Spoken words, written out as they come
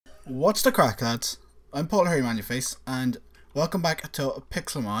What's the crack, lads? I'm PaulHairyManlyFace, and welcome back to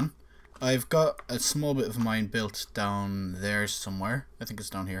Pixelmon. I've got a small bit of mine built down there somewhere. I think it's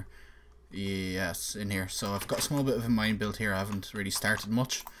down here. Yes, in here. So I've got a small bit of mine built here. I haven't really started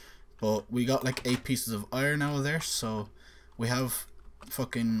much, but we got like 8 pieces of iron out of there. So we have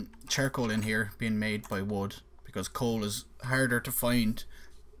fucking charcoal in here being made by wood, because coal is harder to find,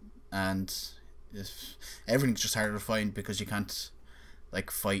 and everything's just harder to find because you can't like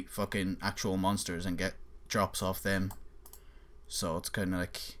fight fucking actual monsters and get drops off them. So it's kind of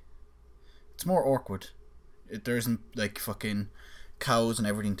like, it's more awkward. There isn't like fucking cows and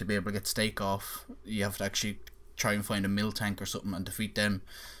everything to be able to get steak off. You have to actually try and find a mill tank or something and defeat them.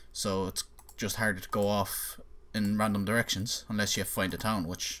 So it's just harder to go off in random directions unless you find a town,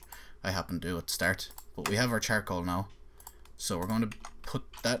 which I happen to do at the start. But we have our charcoal now, so we're going to put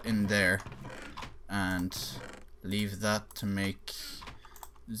that in there and leave that to make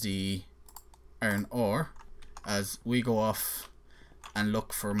the iron ore as we go off and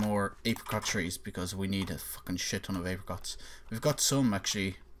look for more apricot trees, because we need a fucking shit ton of apricots. We've got some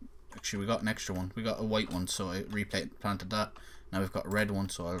actually we got an extra one. We got a white one, so I replanted that. Now we've got a red one,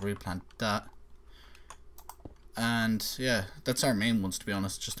 so I'll replant that. And yeah, that's our main ones, to be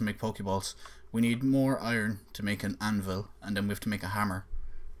honest, just to make pokeballs. We need more iron to make an anvil, and then we have to make a hammer.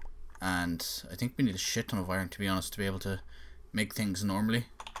 And I think we need a shit ton of iron, to be honest, to be able to make things normally.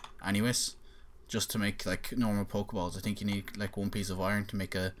 Anyways, just to make like normal pokeballs, I think you need like 1 piece of iron to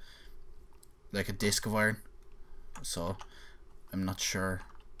make a disc of iron. So I'm not sure.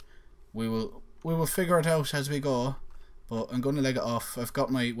 We will figure it out as we go. But I'm going to leg it off. I've got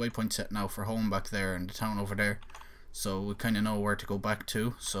my waypoint set now for home back there and the town over there, so we kind of know where to go back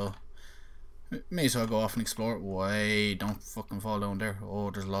to. So may as well go off and explore it. Why, don't fucking fall down there. Oh,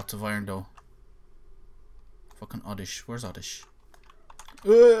 there's lots of iron though. Fucking Oddish. Where's Oddish?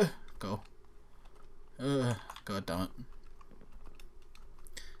 Go. God damn it.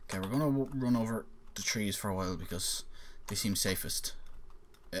 Okay, we're gonna run over the trees for a while because they seem safest.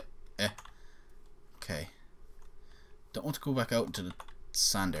 Okay. Don't want to go back out into the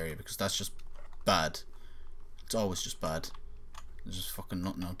sand area because that's just bad. It's always just bad. There's just fucking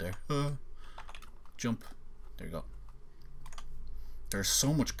nothing out there. Jump. There you go. There's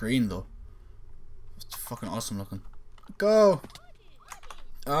so much green though. It's fucking awesome looking. Go!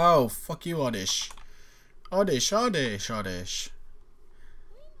 Oh, fuck you, Oddish. Oddish.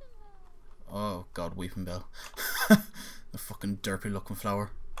 Oh god, Weeping Bell. The fucking derpy looking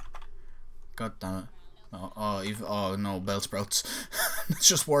flower. God damn it. Oh no, bell sprouts. It's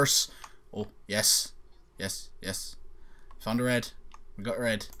just worse. Oh, yes. Found a red. We got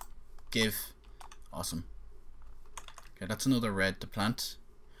red. Give. Awesome. Okay, that's another red to plant.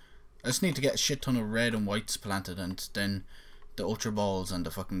 I just need to get a shit ton of red and whites planted, and then the ultra balls and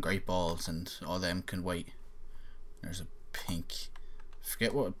the fucking great balls and all them can wait. There's a pink. I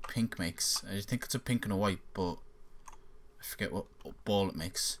forget what a pink makes. I think it's a pink and a white, but I forget what ball it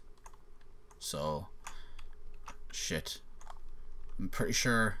makes. So shit. I'm pretty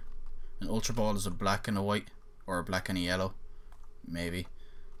sure an ultra ball is a black and a white, or a black and a yellow, maybe.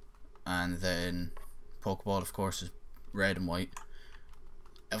 And then Pokeball, of course, is red and white.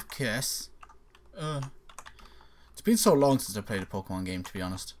 Of course. It's been so long since I played a Pokemon game, to be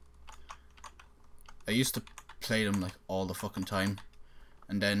honest. I used to play them like all the fucking time,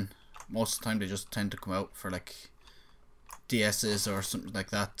 and then most of the time they just tend to come out for like DS's or something like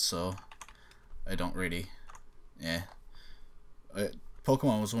that, so I don't really, yeah.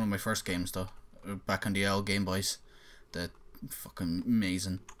 Pokemon was one of my first games though, back on the old Game Boys. They're fucking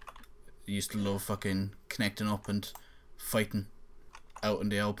amazing. I used to love fucking connecting up and fighting out in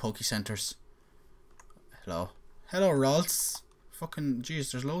the old Poke Centers. Hello, Ralts. Fucking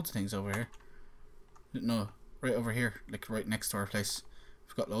jeez, there's loads of things over here. No, right over here, like right next to our place.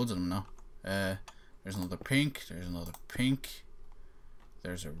 We've got loads of them now. There's another pink.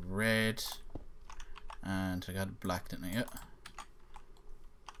 There's a red. And I got black, didn't I? Yeah.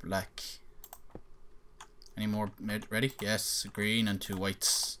 Black. Any more ready? Yes, green and 2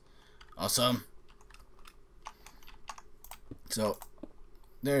 whites. Awesome. So,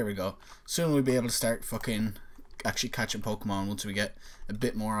 there we go. Soon we'll be able to start fucking actually catching Pokemon once we get a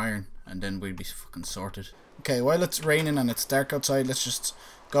bit more iron, and then we'll be fucking sorted. Okay, while it's raining and it's dark outside, let's just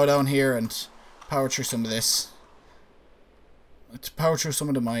go down here and power through some of this. Let's power through some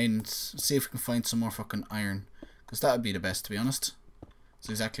of the mines, see if we can find some more fucking iron, because that would be the best, to be honest. It's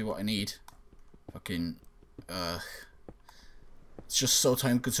exactly what I need. Fucking, it's just so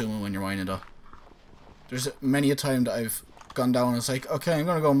time consuming when you're mining though. There's many a time that I've gone down and it's like, okay, I'm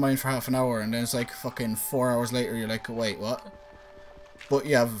gonna go mine for half an hour, and then it's like fucking 4 hours later you're like, wait, what? But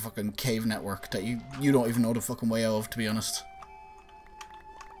you have a fucking cave network that you don't even know the fucking way out of, to be honest.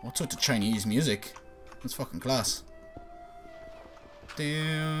 What's with the Chinese music? That's fucking class.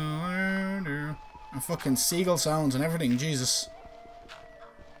 And fucking seagull sounds and everything, Jesus.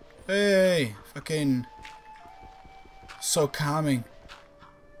 Hey, fucking so calming.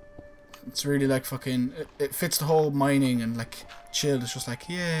 It's really like fucking, it fits the whole mining and like chill. It's just like,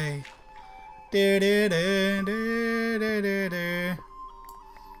 yay.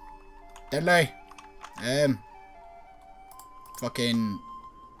 Deadly. Fucking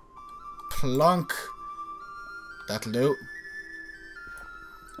plonk. That'll do.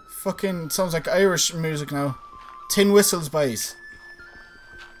 Fucking sounds like Irish music now. Tin whistles, boys.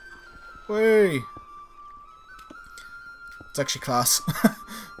 Way. It's actually class.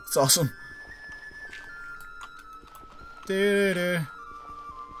 It's awesome. You're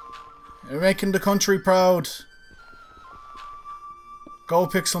making the country proud. Go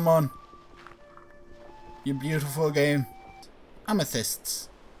Pixelmon. You beautiful game. Amethysts.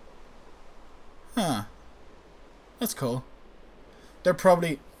 Huh. That's cool. They're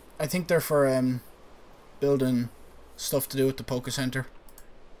probably, I think they're for building stuff to do with the Poke Center.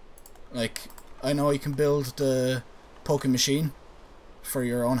 Like, I know you can build the Poke Machine for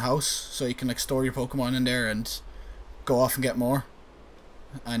your own house, so you can like store your Pokemon in there and go off and get more.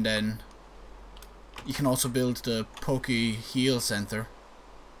 And then you can also build the Poke Heal Center.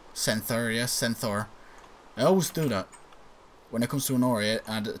 Centaur. I always do that when it comes to an R, I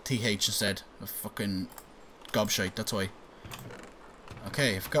add a TH instead. A fucking gobshite, that's why.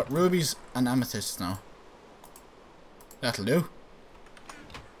 Okay, I've got rubies and amethysts now. That'll do.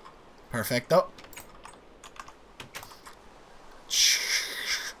 Perfecto.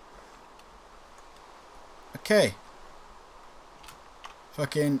 Okay.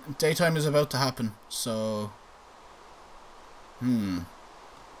 Fucking daytime is about to happen, so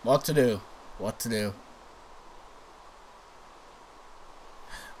what to do?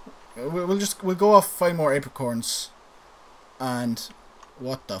 We'll go off 5 more apricorns. And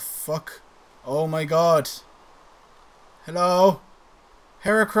what the fuck? Oh my god. Hello?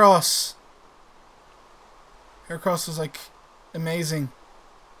 Heracross. Heracross was like amazing.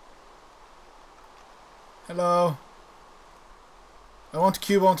 Hello? I want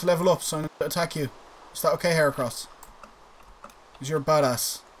Cubone to level up, so I'm going to attack you. Is that okay, Heracross? Because you're a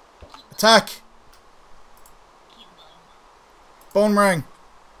badass. Attack! Bone Meringue.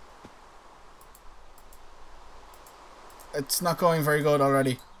 It's not going very good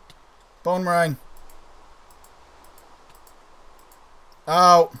already. Bone Meringue.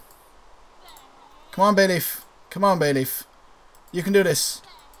 Ow. Come on, Bayleaf. Come on, Bayleaf. You can do this.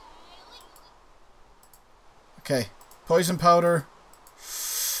 Okay. Poison powder.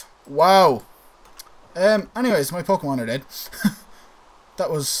 Wow. Anyways, my Pokemon are dead. That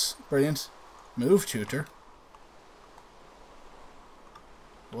was brilliant. Move tutor.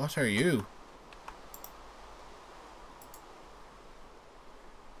 What are you?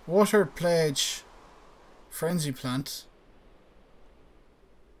 Water Pledge. Frenzy Plant.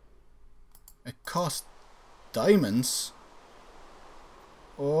 It cost diamonds.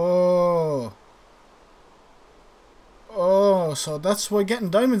 Oh. Oh, so that's why getting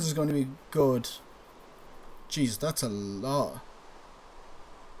diamonds is going to be good. Jeez, that's a lot.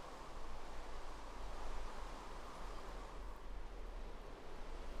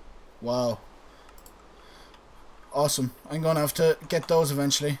 Wow. Awesome. I'm going to have to get those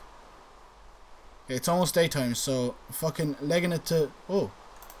eventually. Okay, it's almost daytime, so fucking legging it to... Oh.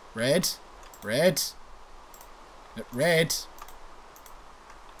 Red. Red. Red.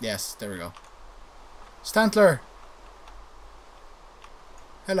 Yes, there we go. Stantler.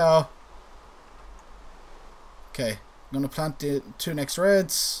 Hello. Okay, I'm going to plant the 2 next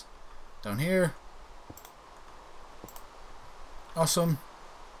reds down here. Awesome.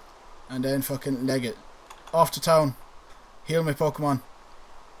 And then fucking leg it. Off to town. Heal my Pokemon.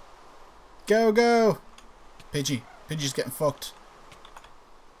 Go, go! Pidgey. Pidgey's getting fucked.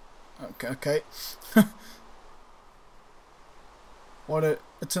 Okay, okay. What a...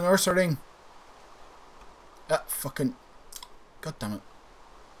 It's an Ursa ring. Ah, fucking... God damn it.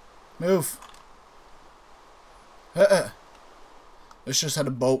 Move. Let's just had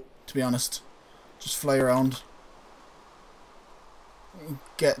a boat, to be honest. Just fly around.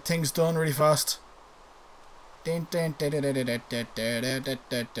 Get things done really fast. So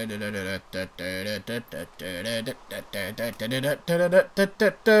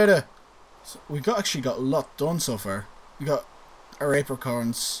we actually got a lot done so far. We got our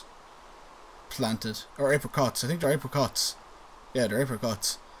apricorns planted. Or apricots. I think they're apricots. Yeah, they're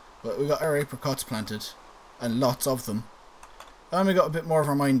apricots. But we got our apricots planted. And lots of them. And we got a bit more of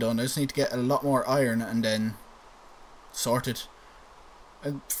our mine done. I just need to get a lot more iron and then sort it.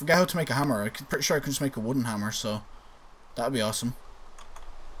 I forget how to make a hammer. I'm pretty sure I can just make a wooden hammer, so that'd be awesome.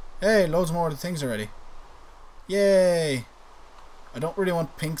 Hey, loads more of the things already. Yay! I don't really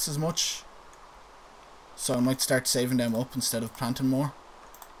want pinks as much, so I might start saving them up instead of planting more.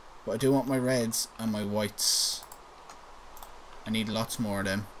 But I do want my reds and my whites. I need lots more of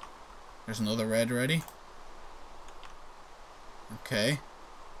them. There's another red already. Okay.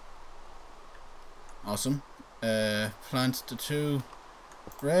 Awesome. Plant the 2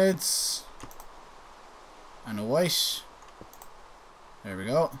 reds and a white. There we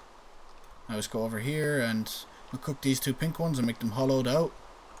go. Now let's go over here and we'll cook these 2 pink ones and make them hollowed out.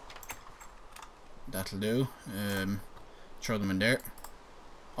 That'll do. Throw them in there.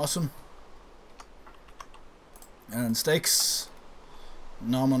 Awesome. And steaks.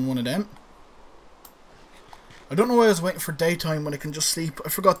 Nom on one of them. I don't know why I was waiting for daytime when I can just sleep. I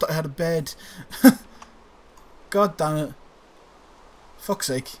forgot that I had a bed. God damn it. Fuck's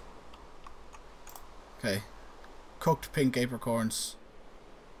sake. Okay. Cooked pink apricorns.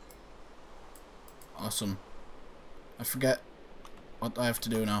 Awesome. I forget what I have to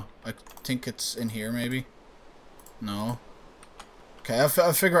do now. I think it's in here maybe. No. Okay,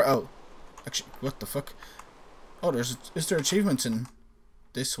 I'll figure it out. Actually, what the fuck? Oh, is there achievements in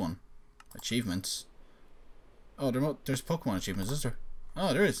this one? Achievements. Oh, there's Pokemon achievements, is there?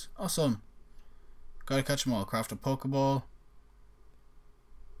 Oh, there is. Awesome. Gotta catch them all. Craft a Pokeball.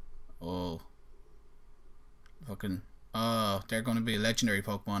 Oh. Fucking. Oh, they're gonna be a legendary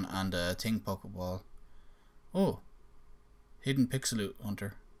Pokemon and a Ting Pokeball. Oh. Hidden Pixelmon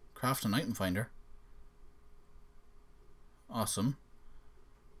Hunter. Craft an item finder. Awesome.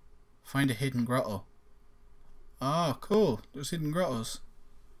 Find a hidden grotto. Oh, cool. There's hidden grottos.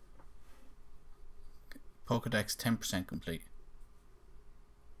 Pokedex 10% complete.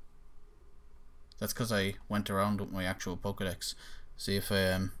 That's because I went around with my actual Pokedex. See if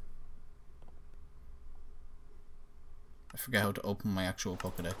I forget how to open my actual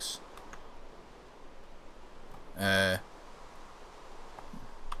Pokedex. Yeah,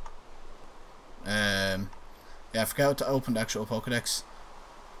 I forgot how to open the actual Pokedex.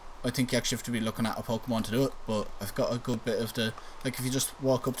 I think you actually have to be looking at a Pokemon to do it, but I've got a good bit of the, like if you just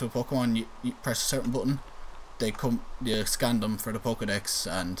walk up to a Pokemon, you press a certain button, you scan them for the Pokedex,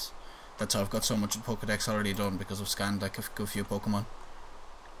 and that's how I've got so much of the Pokedex already done, because I've scanned like a good few Pokemon.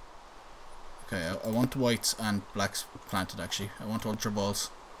 Okay, I want the whites and blacks planted actually. I want Ultra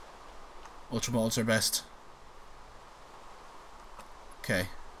Balls. Ultra Balls are best. Okay.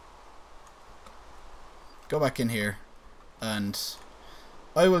 Go back in here, and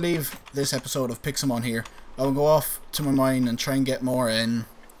I will leave this episode of Pixelmon here. I will go off to my mine and try and get more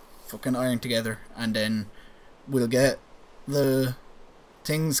fucking iron together, and then we'll get the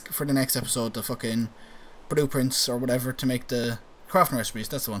things for the next episode, the fucking blueprints or whatever to make the crafting recipes.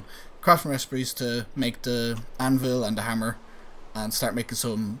 That's the one. Crafting recipes to make the anvil and the hammer, and start making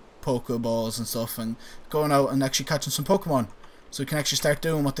some Pokeballs and stuff, and going out and actually catching some Pokemon, so we can actually start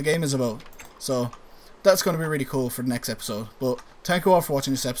doing what the game is about. So that's going to be really cool for the next episode. But thank you all for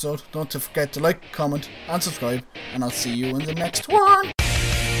watching this episode. Don't forget to like, comment and subscribe, and I'll see you in the next one.